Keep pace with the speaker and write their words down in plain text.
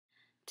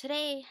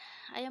Today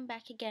I am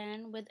back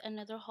again with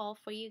another haul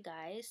for you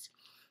guys.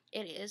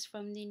 It is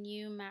from the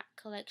new MAC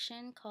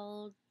collection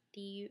called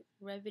the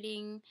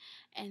Riveting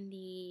and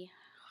the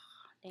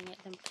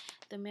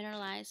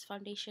Mineralize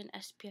Foundation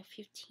SPF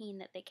 15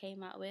 that they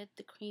came out with,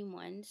 the cream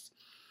ones.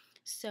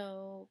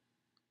 So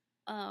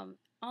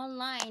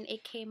online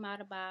it came out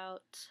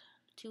about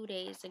 2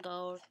 days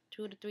ago,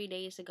 2 to 3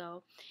 days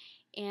ago,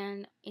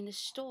 and in the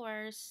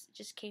stores it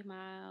just came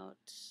out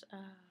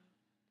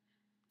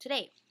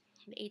today,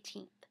 the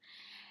 18th.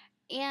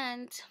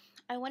 And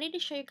I wanted to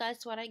show you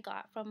guys what I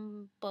got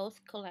from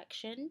both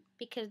collection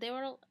because they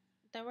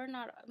were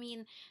not, I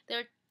mean,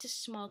 they're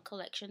just small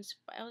collections.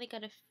 I only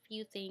got a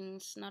few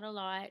things, not a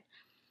lot.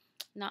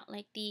 Not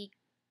like the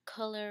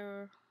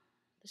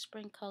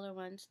spring color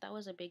ones. That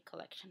was a big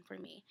collection for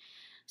me.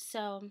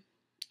 So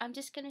I'm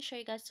just gonna show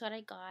you guys what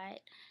I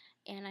got,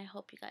 and I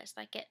hope you guys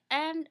like it.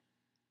 And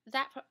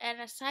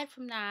aside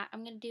from that,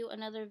 I'm gonna do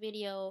another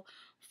video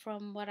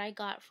from what I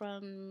got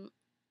from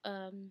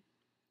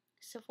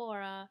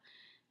Sephora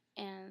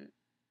and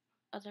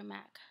other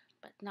MAC,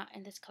 but not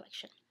in this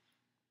collection.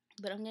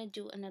 But I'm gonna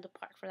do another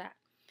part for that.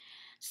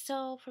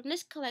 So from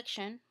this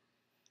collection,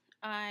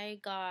 I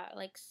got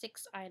like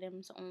 6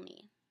 items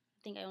only. I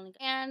think I only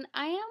got, and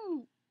I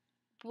am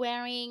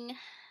wearing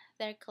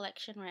their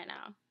collection right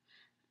now.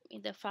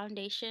 The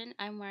foundation,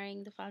 I'm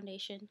wearing the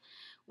foundation,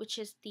 which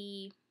is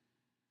the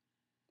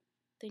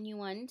new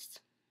ones.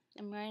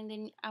 I'm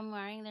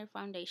wearing their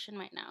foundation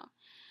right now,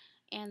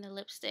 and the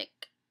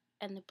lipstick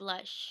and the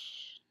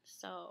blush.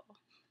 So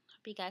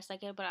hope you guys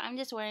like it. But I'm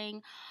just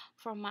wearing,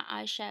 for my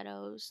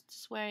eyeshadows,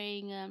 just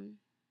wearing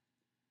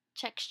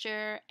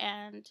texture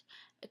and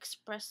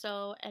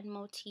espresso and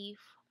motif.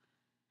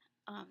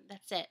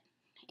 That's it.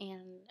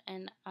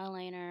 And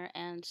eyeliner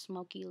and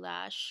smoky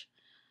lash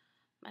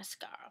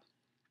mascara.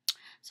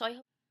 So I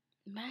hope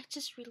MAC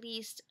just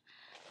released,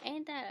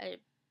 ain't that a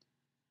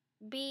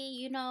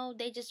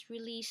they just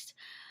released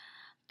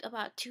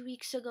about 2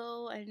 weeks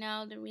ago, and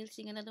now they're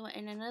releasing another one,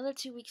 and another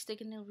 2 weeks they're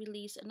gonna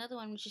release another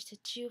one, which is the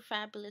Too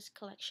Fabulous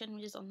collection,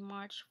 which is on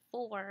March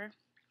 4.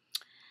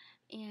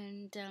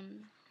 And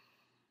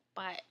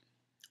but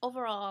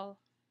overall,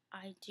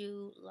 I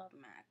do love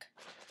MAC.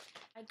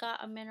 I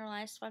got a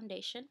mineralized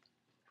foundation,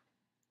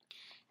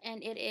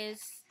 and it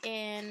is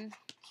in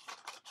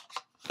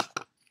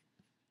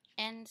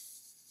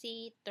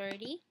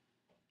NC30.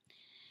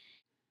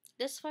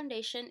 This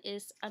foundation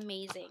is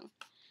amazing.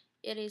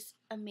 It is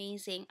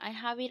amazing. I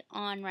have it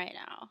on right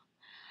now.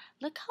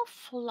 Look how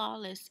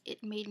flawless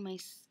it made my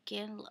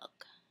skin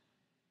look.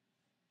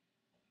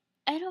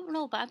 I don't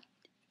know, but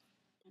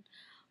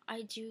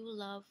I do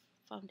love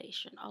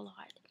foundation a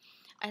lot.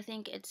 I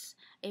think it's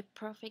a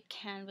perfect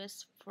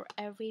canvas for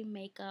every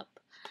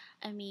makeup.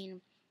 I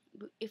mean,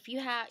 if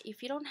you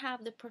don't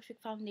have the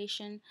perfect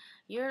foundation,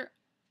 your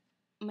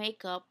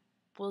makeup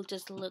will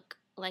just look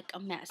like a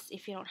mess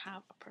if you don't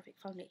have a perfect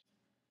foundation.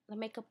 The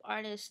makeup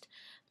artist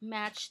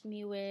matched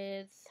me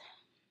with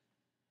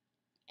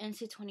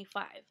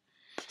NC25.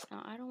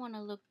 Now I don't want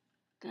to look.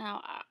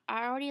 Now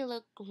I already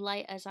look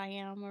light as I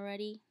am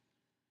already.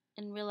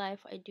 In real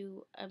life, I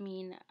do. I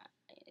mean,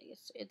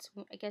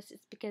 I guess it's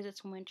because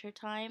it's winter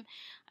time.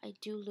 I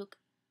do look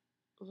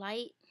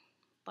light,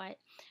 but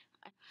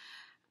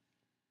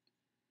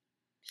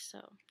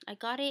so I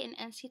got it in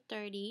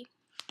NC30.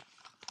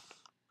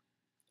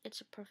 It's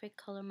a perfect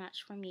color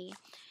match for me.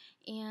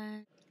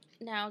 And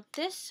now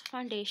this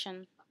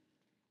foundation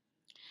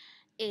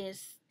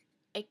is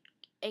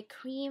a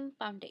cream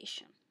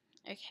foundation,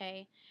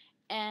 okay,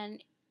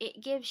 and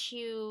it gives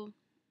you,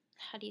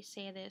 how do you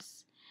say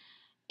this,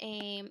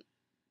 a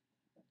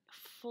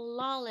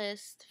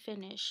flawless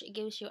finish. It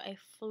gives you a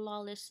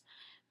flawless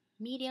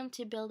medium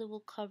to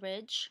buildable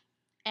coverage,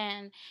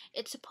 and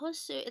it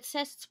says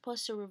it's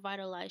supposed to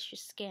revitalize your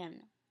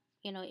skin.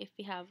 If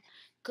you have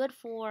good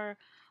for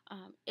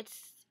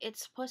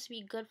it's supposed to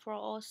be good for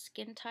all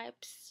skin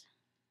types,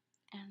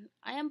 and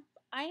I am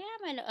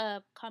in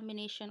a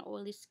combination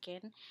oily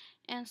skin,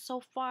 and so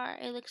far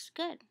it looks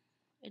good.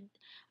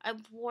 I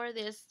wore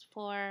this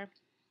for, I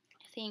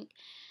think,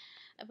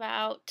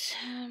 about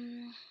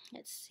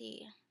let's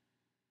see,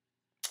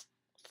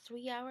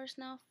 3 hours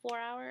now, 4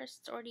 hours.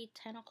 It's already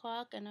 10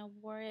 o'clock, and I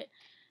wore it,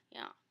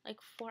 like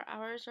 4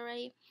 hours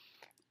already,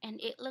 and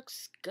it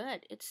looks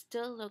good. It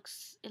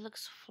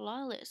looks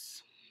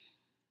flawless.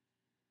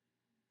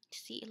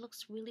 See, it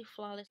looks really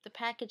flawless. The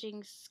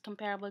packaging's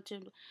comparable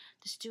to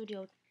the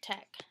Studio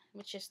Tech,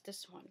 which is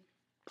this one.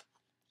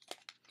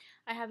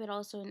 I have it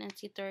also in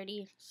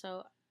NC30,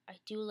 so I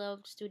do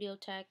love Studio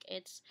Tech.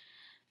 It's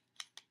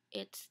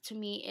to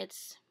me,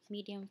 it's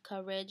medium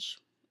coverage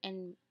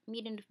and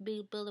medium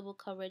buildable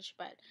coverage,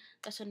 but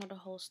that's another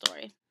whole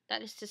story.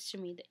 That is just to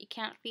me, that you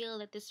can't feel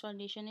that this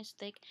foundation is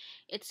thick.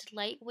 It's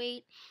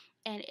lightweight,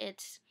 and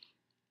it's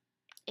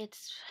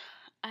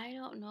I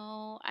don't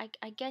know,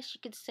 I guess you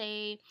could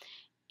say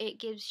it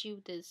gives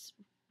you this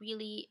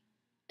really,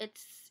 it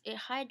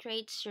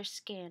hydrates your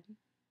skin,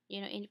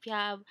 and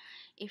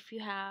if you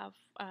have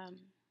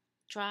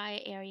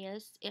dry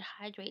areas. It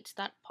hydrates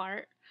that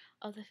part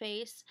of the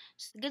face.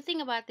 So the good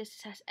thing about this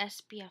is it has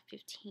SPF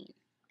 15.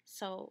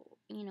 So,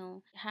 you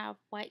know, have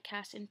white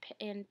cast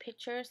in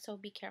pictures, so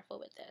be careful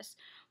with this.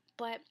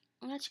 But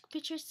when I took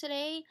pictures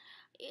today,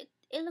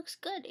 it looks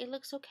good. It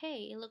looks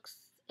okay. It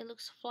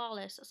looks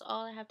flawless. That's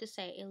all I have to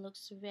say. It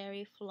looks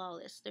very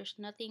flawless. There's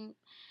nothing.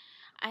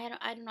 I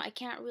don't know. I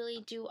can't really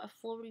do a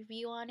full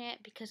review on it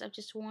because I've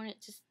just worn it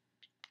just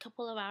a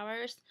couple of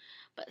hours.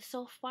 But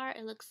so far,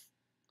 it looks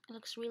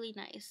really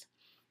nice.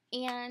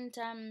 And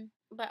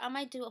but I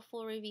might do a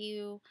full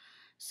review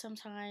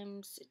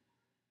sometimes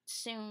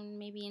soon,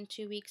 maybe in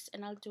 2 weeks,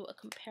 and I'll do a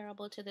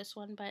comparable to this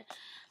one. But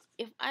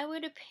if I were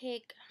to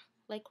pick,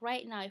 like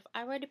right now, if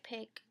I were to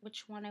pick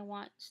which one I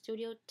want,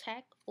 Studio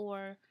Tech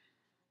or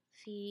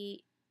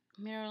the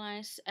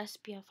Mineralize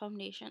SPF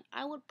foundation,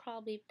 I would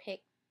probably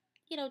pick,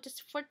 you know,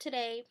 just for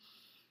today,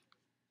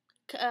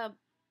 uh,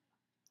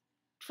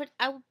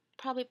 I would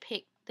probably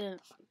pick the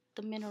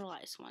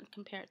Mineralized one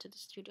compared to the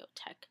Studio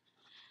Tech.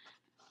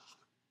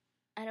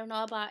 I don't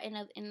know about in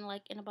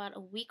about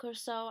a week or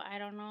so. I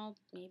don't know.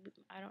 Maybe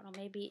I don't know.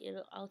 Maybe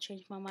I'll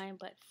change my mind.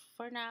 But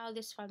for now,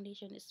 this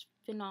foundation is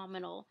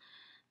phenomenal.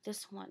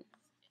 This one,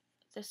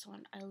 this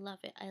one, I love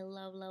it. I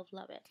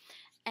love it.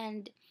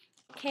 And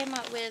came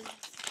out with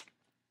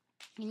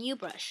a new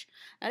brush.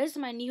 Now this is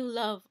my new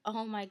love.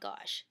 Oh my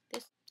gosh,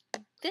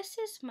 this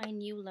is my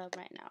new love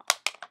right now.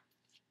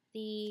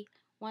 The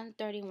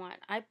 131.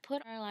 I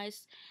put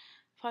Mineralized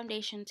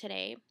foundation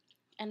today,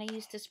 and I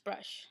used this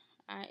brush.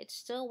 It's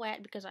still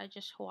wet because I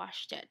just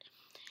washed it.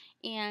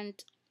 And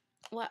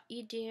what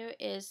you do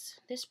is,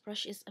 this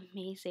brush is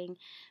amazing.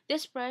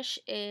 This brush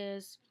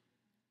is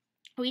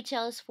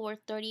retails for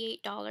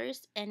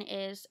 $38 and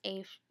is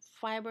a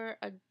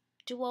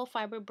dual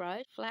fiber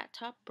brush, flat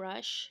top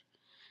brush,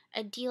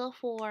 ideal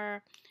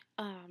for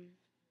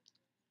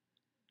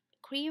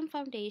cream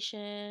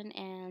foundation,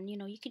 and you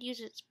know, you could use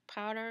its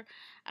powder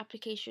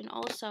application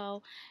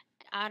also,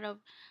 out of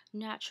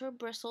natural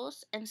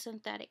bristles and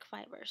synthetic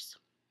fibers.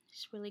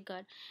 It's really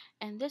good.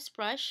 And this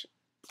brush,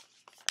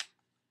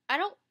 I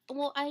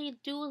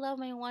do love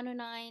my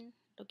 109.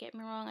 Don't get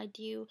me wrong, I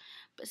do.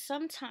 But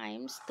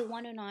sometimes the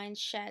 109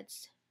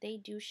 sheds, they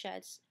do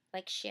sheds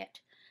like shit.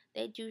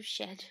 They do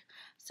shed.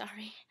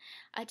 Sorry.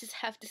 I just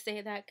have to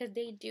say that because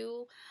they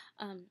do.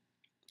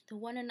 The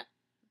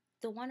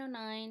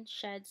 109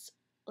 sheds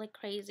like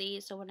crazy.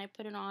 So when I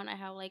put it on, I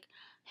have like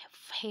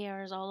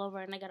hairs all over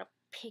and I gotta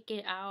pick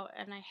it out,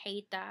 and I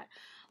hate that.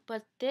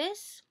 But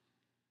this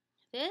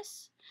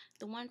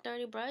the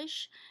 130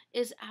 brush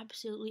is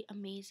absolutely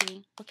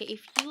amazing. Okay,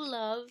 if you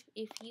love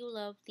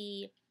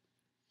the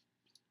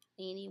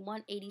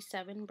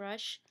 187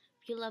 brush,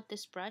 if you love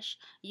this brush,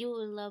 you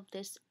will love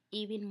this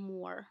even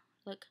more.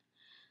 Look,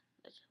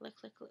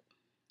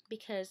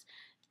 because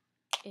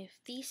if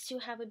these two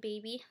have a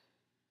baby,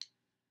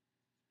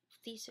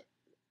 these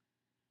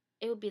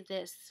it would be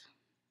this.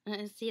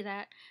 See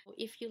that?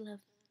 If you love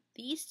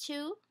these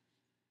two,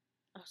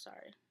 oh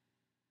sorry,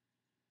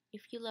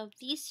 if you love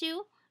these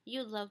two,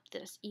 you love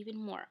this even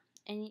more.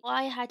 And all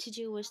I had to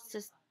do was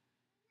just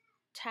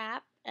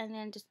tap, and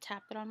then just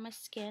tap it on my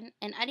skin,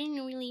 and I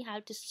didn't really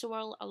have to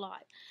swirl a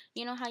lot.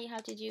 You know how you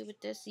have to do with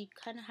this, you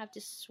kind of have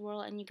to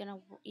swirl, and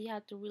you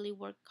have to really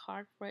work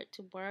hard for it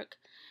to work,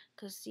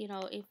 because you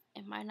know, it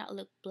might not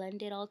look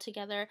blended all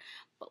together.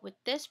 But with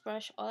this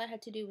brush, all I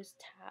had to do was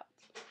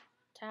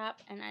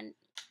tap, and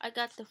I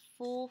got the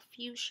full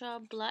fuchsia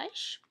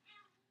blush.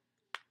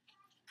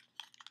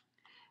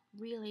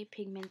 Really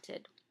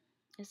pigmented,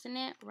 isn't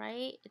it?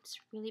 Right, it's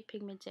really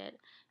pigmented.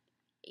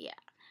 Yeah.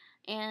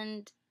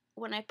 And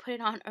when I put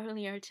it on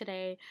earlier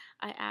today,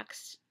 I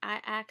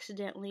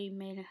accidentally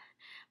made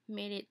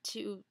it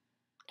too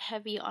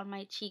heavy on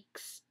my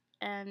cheeks,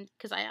 and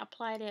because I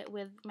applied it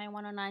with my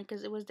 109,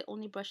 because it was the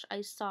only brush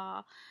I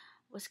saw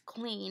was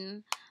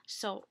clean.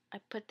 So I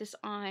put this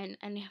on,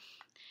 and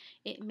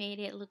it made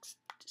it look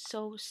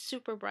so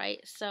super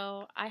bright.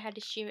 So I had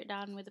to sheer it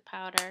down with the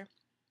powder.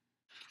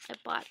 I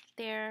bought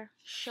their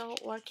Show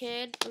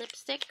Orchid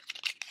lipstick.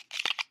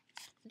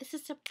 This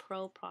is a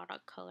pro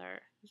product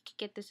color. You could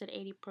get this at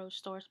 80 Pro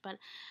stores, but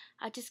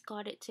I just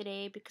got it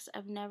today because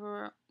I've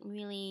never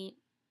really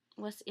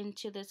was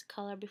into this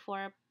color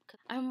before.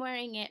 I'm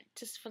wearing it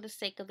just for the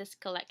sake of this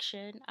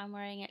collection. I'm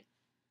wearing it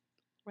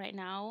right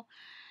now.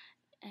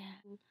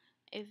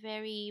 A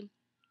very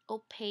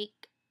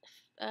opaque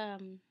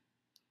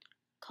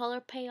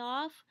color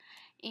payoff,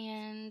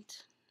 and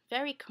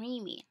very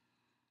creamy.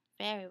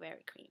 Very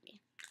creamy.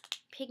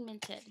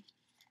 Pigmented.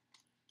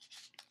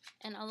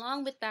 And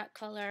along with that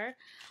color,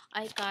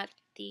 I got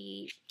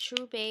the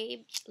True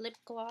Babe lip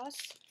gloss.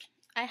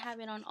 I have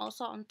it on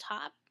also on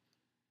top.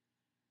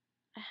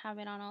 I have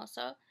it on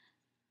also on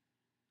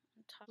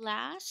top.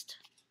 Last,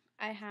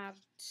 I have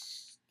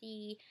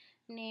the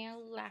nail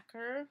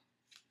lacquer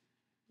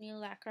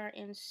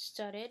in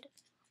studded.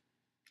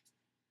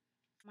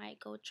 Might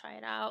go try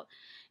it out.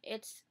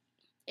 It's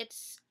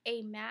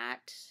a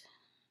matte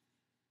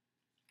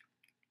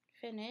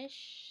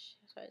finish.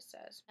 That's what it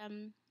says.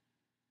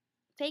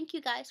 thank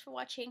you guys for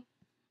watching.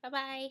 Bye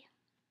bye.